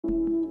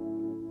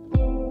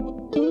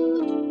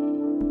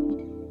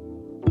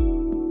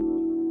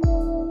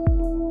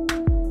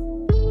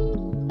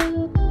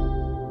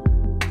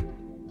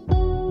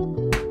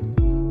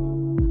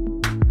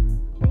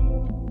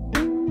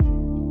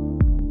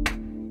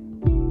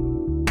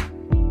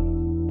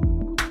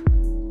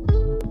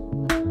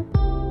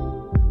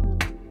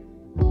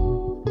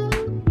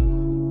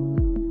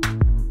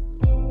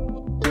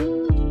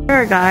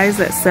are guys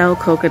that sell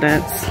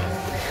coconuts,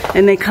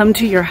 and they come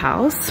to your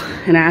house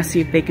and ask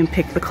you if they can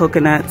pick the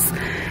coconuts,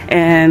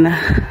 and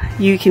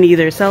you can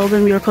either sell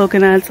them your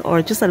coconuts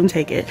or just let them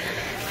take it.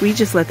 We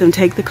just let them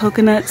take the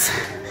coconuts,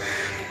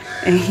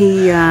 and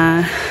he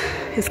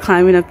is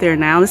climbing up there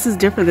now. This is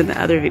different than the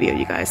other video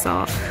you guys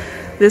saw.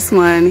 This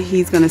one,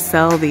 he's gonna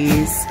sell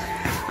these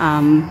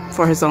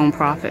for his own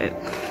profit,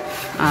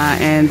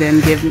 and then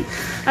give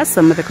us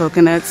some of the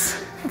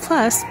coconuts,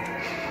 plus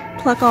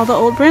pluck all the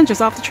old branches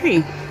off the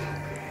tree.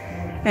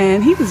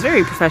 And he was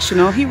very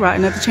professional. He brought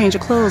another change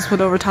of clothes,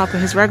 put over top of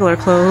his regular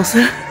clothes,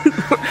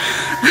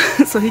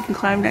 so he can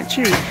climb that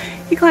tree.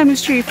 He climbed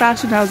this tree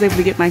faster than I was able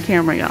to get my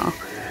camera, y'all.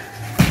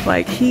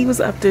 Like, he was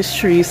up this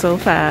tree so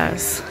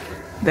fast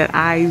that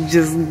I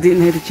just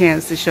didn't have a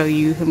chance to show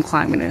you him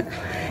climbing it,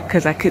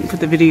 because I couldn't put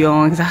the video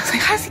on, because I was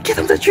like, how does he get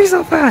up the tree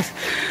so fast?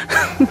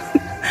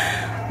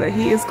 But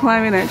he is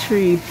climbing that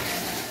tree.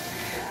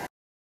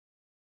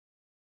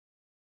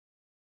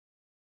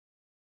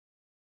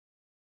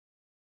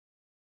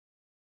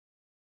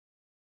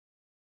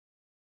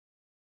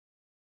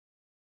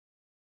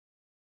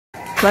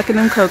 Plucking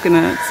them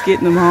coconuts,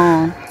 getting them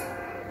home.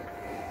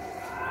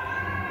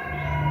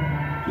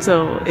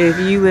 So if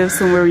you live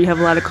somewhere where you have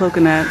a lot of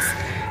coconuts,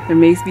 there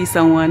may be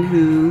someone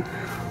who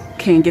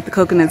can get the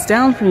coconuts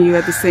down from you,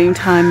 at the same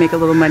time make a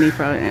little money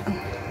from it.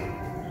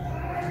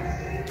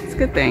 It's a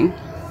good thing.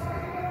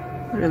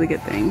 A really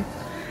good thing.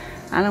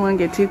 I don't want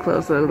to get too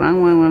close though, because I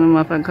don't want one of them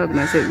motherfucking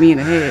coconuts hit me in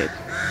the head.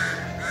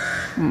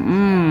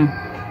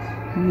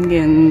 I'm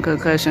getting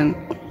concussion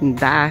and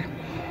die.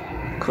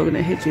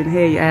 Coconut hit you in the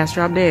head, your ass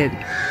drop dead.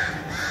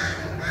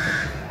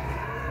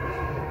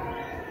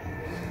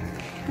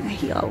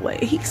 He all the way,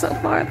 he's so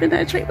far up in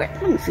that tree. Wait,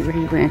 let me see where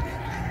he went.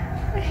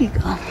 There he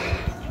go.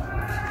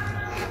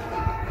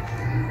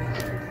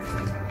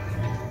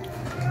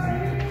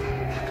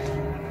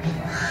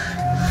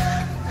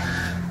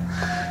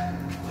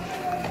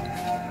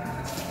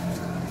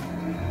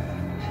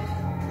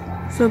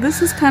 So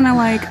this is kind of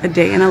like a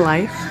day in a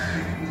life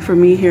for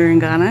me here in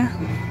Ghana.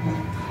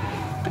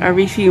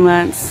 Every few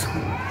months,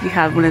 you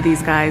have one of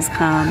these guys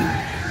come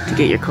to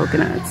get your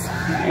coconuts.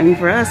 And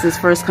for us, it's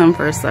first come,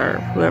 first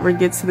serve. Whoever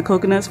gets to the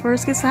coconuts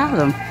first gets to have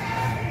them.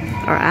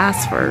 Or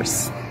ask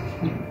first.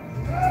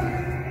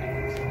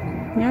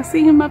 Y'all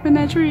see him up in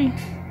that tree?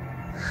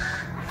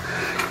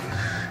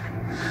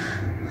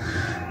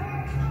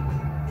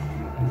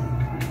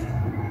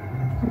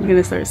 We're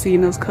gonna start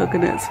seeing those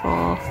coconuts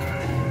fall.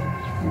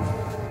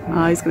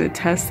 He's gonna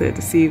test it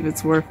to see if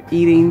it's worth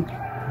eating.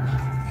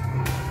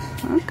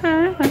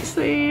 Okay, let's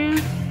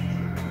see.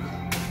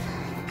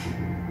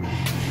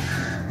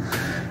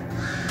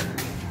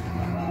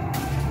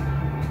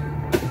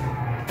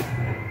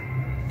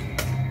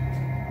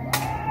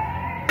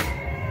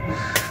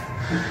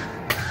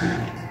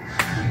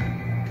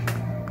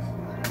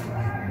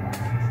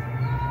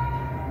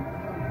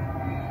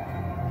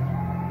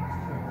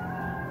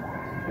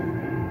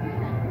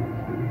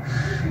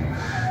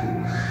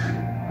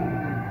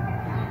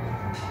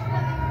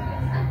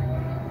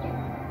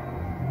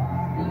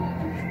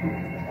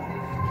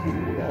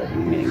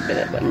 I'm getting bit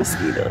up by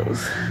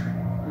mosquitoes.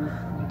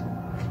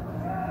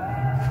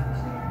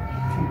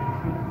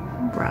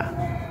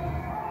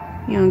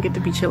 Bruh. You don't get to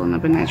be chilling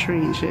up in that tree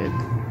and shit.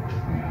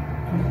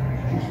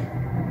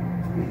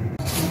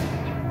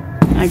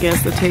 I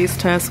guess the taste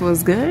test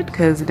was good,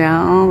 because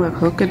now the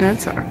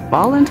coconuts are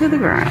falling to the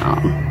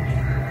ground.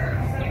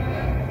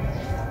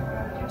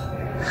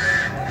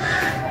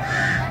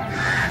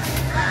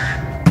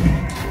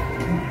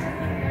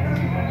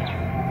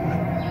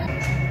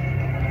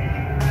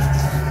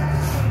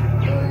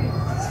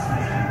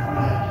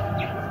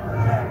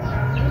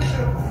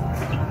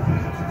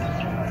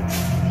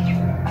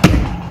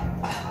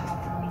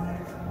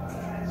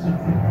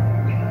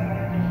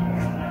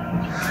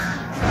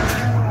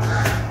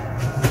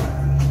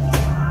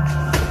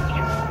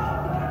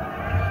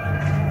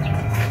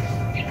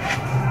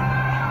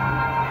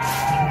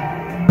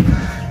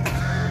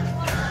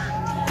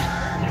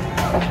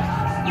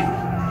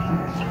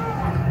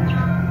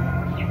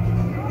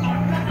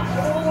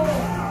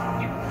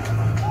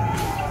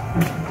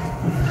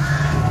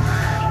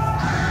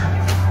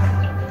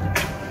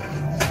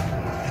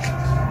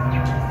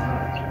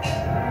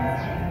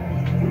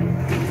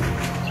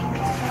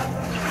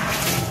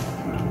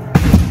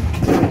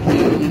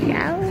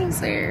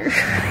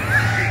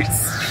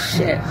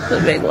 Shit, the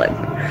big one.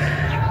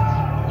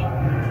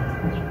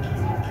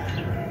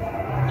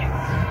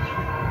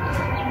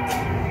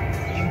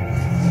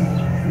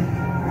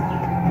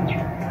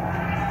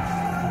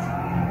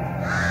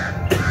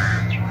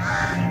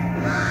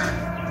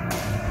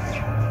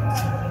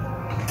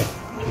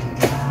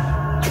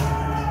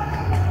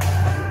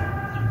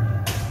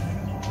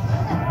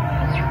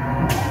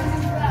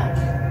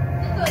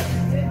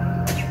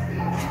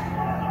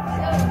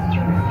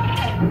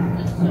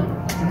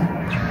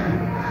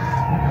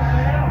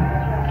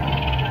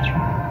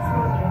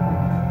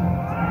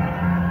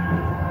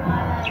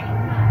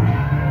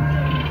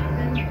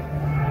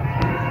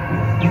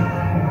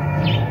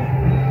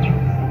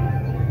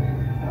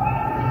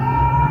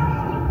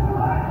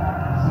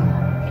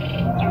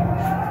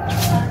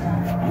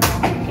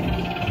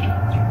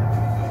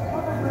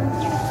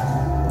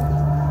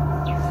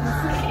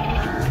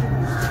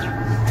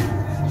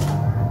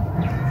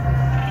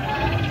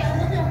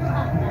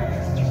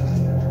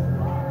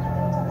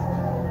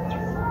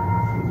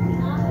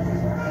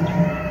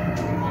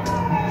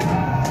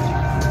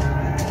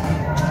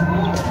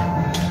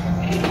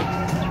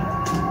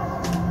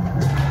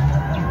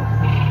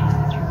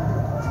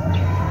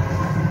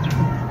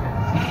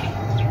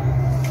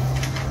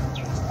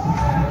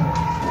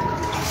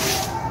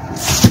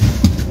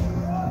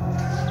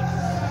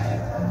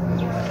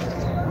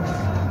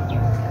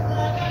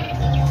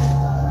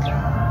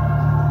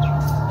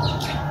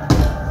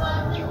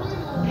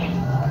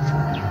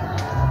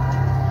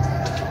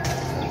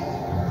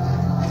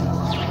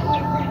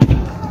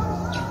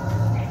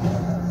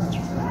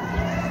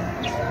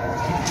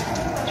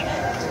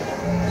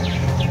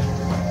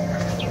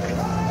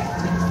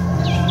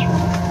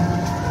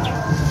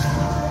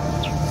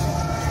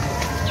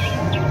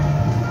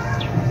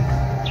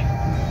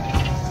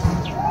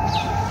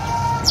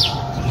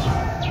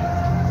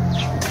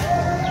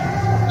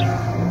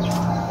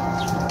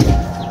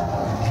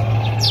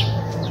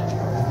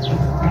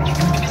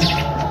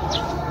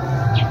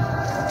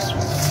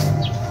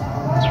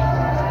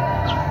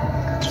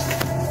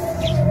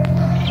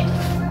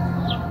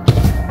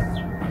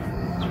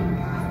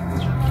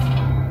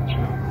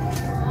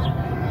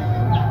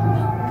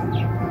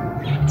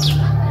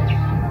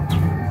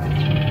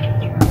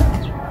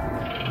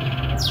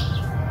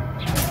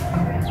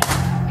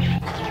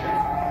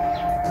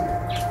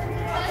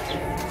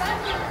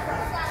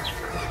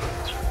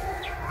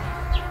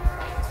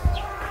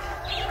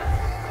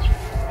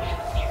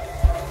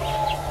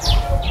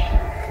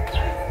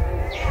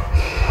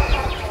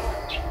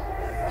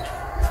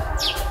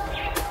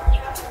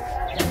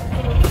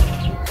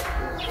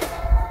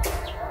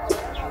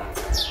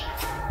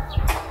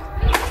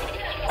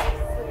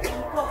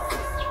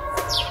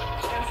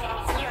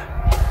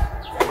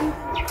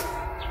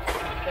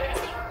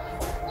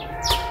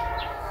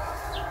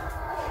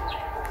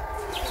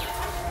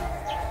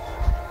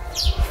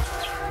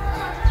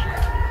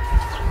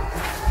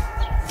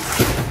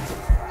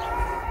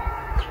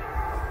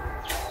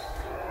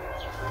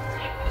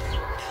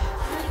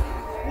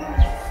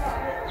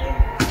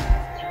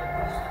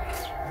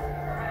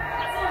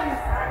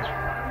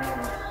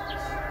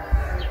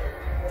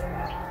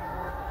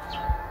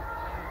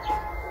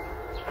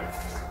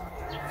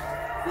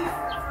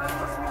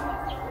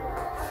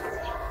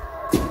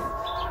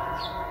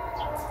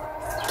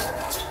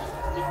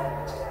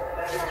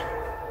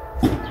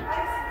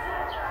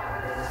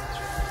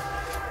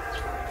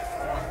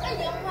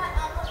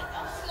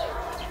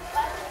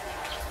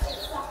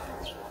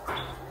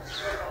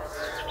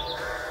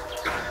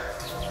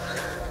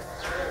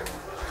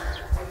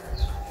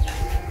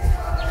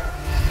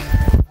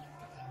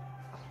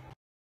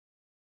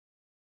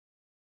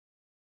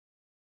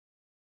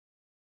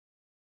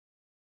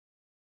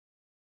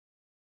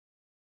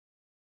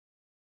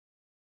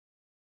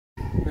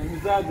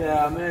 Is that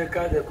the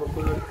America, the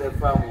coconut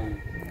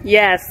farm?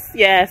 Yes,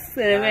 yes.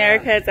 In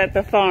America, it's at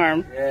the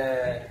farm.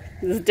 Yeah.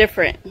 It's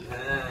different.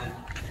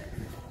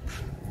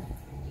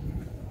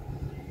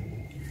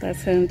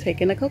 That's him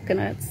taking the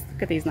coconuts.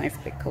 Look at these nice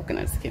big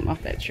coconuts that came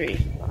off that tree.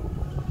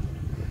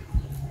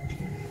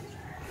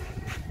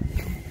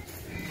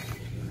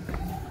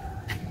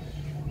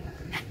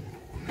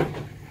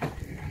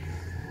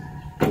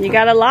 You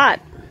got a lot.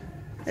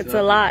 It's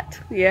a lot,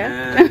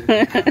 yeah.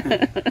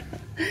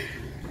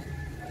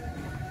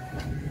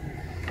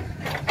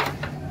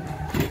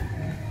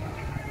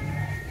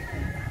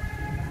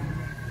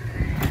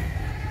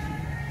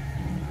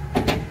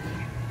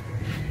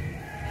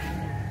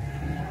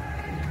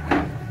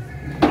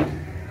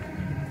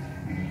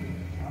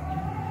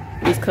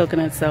 These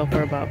coconuts sell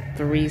for about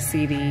 3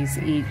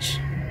 CDs each.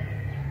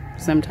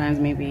 Sometimes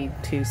maybe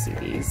 2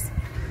 CDs.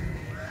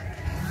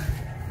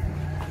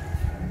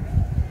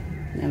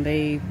 And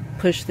they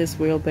push this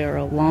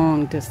wheelbarrow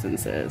long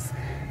distances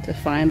to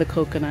find the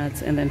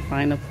coconuts and then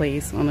find a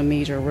place on a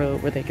major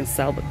road where they can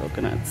sell the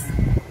coconuts.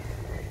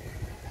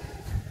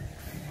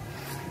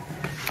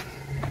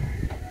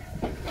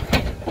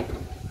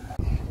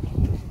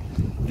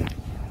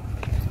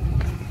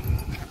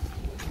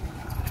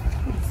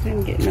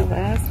 Didn't get the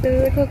last bit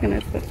of the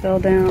coconuts that fell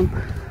down.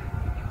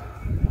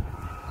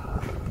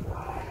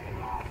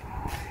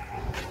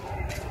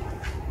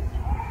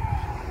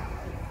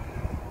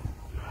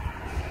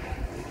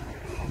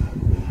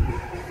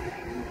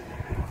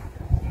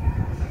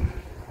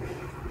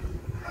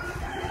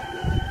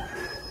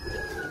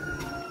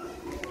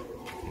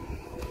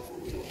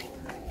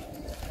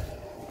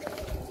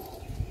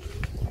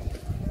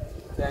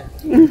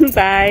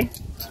 Bye.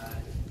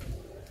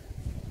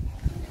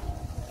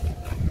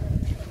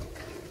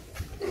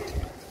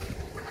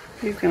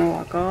 He's gonna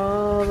walk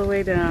all the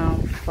way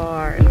down,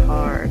 far and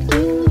hard.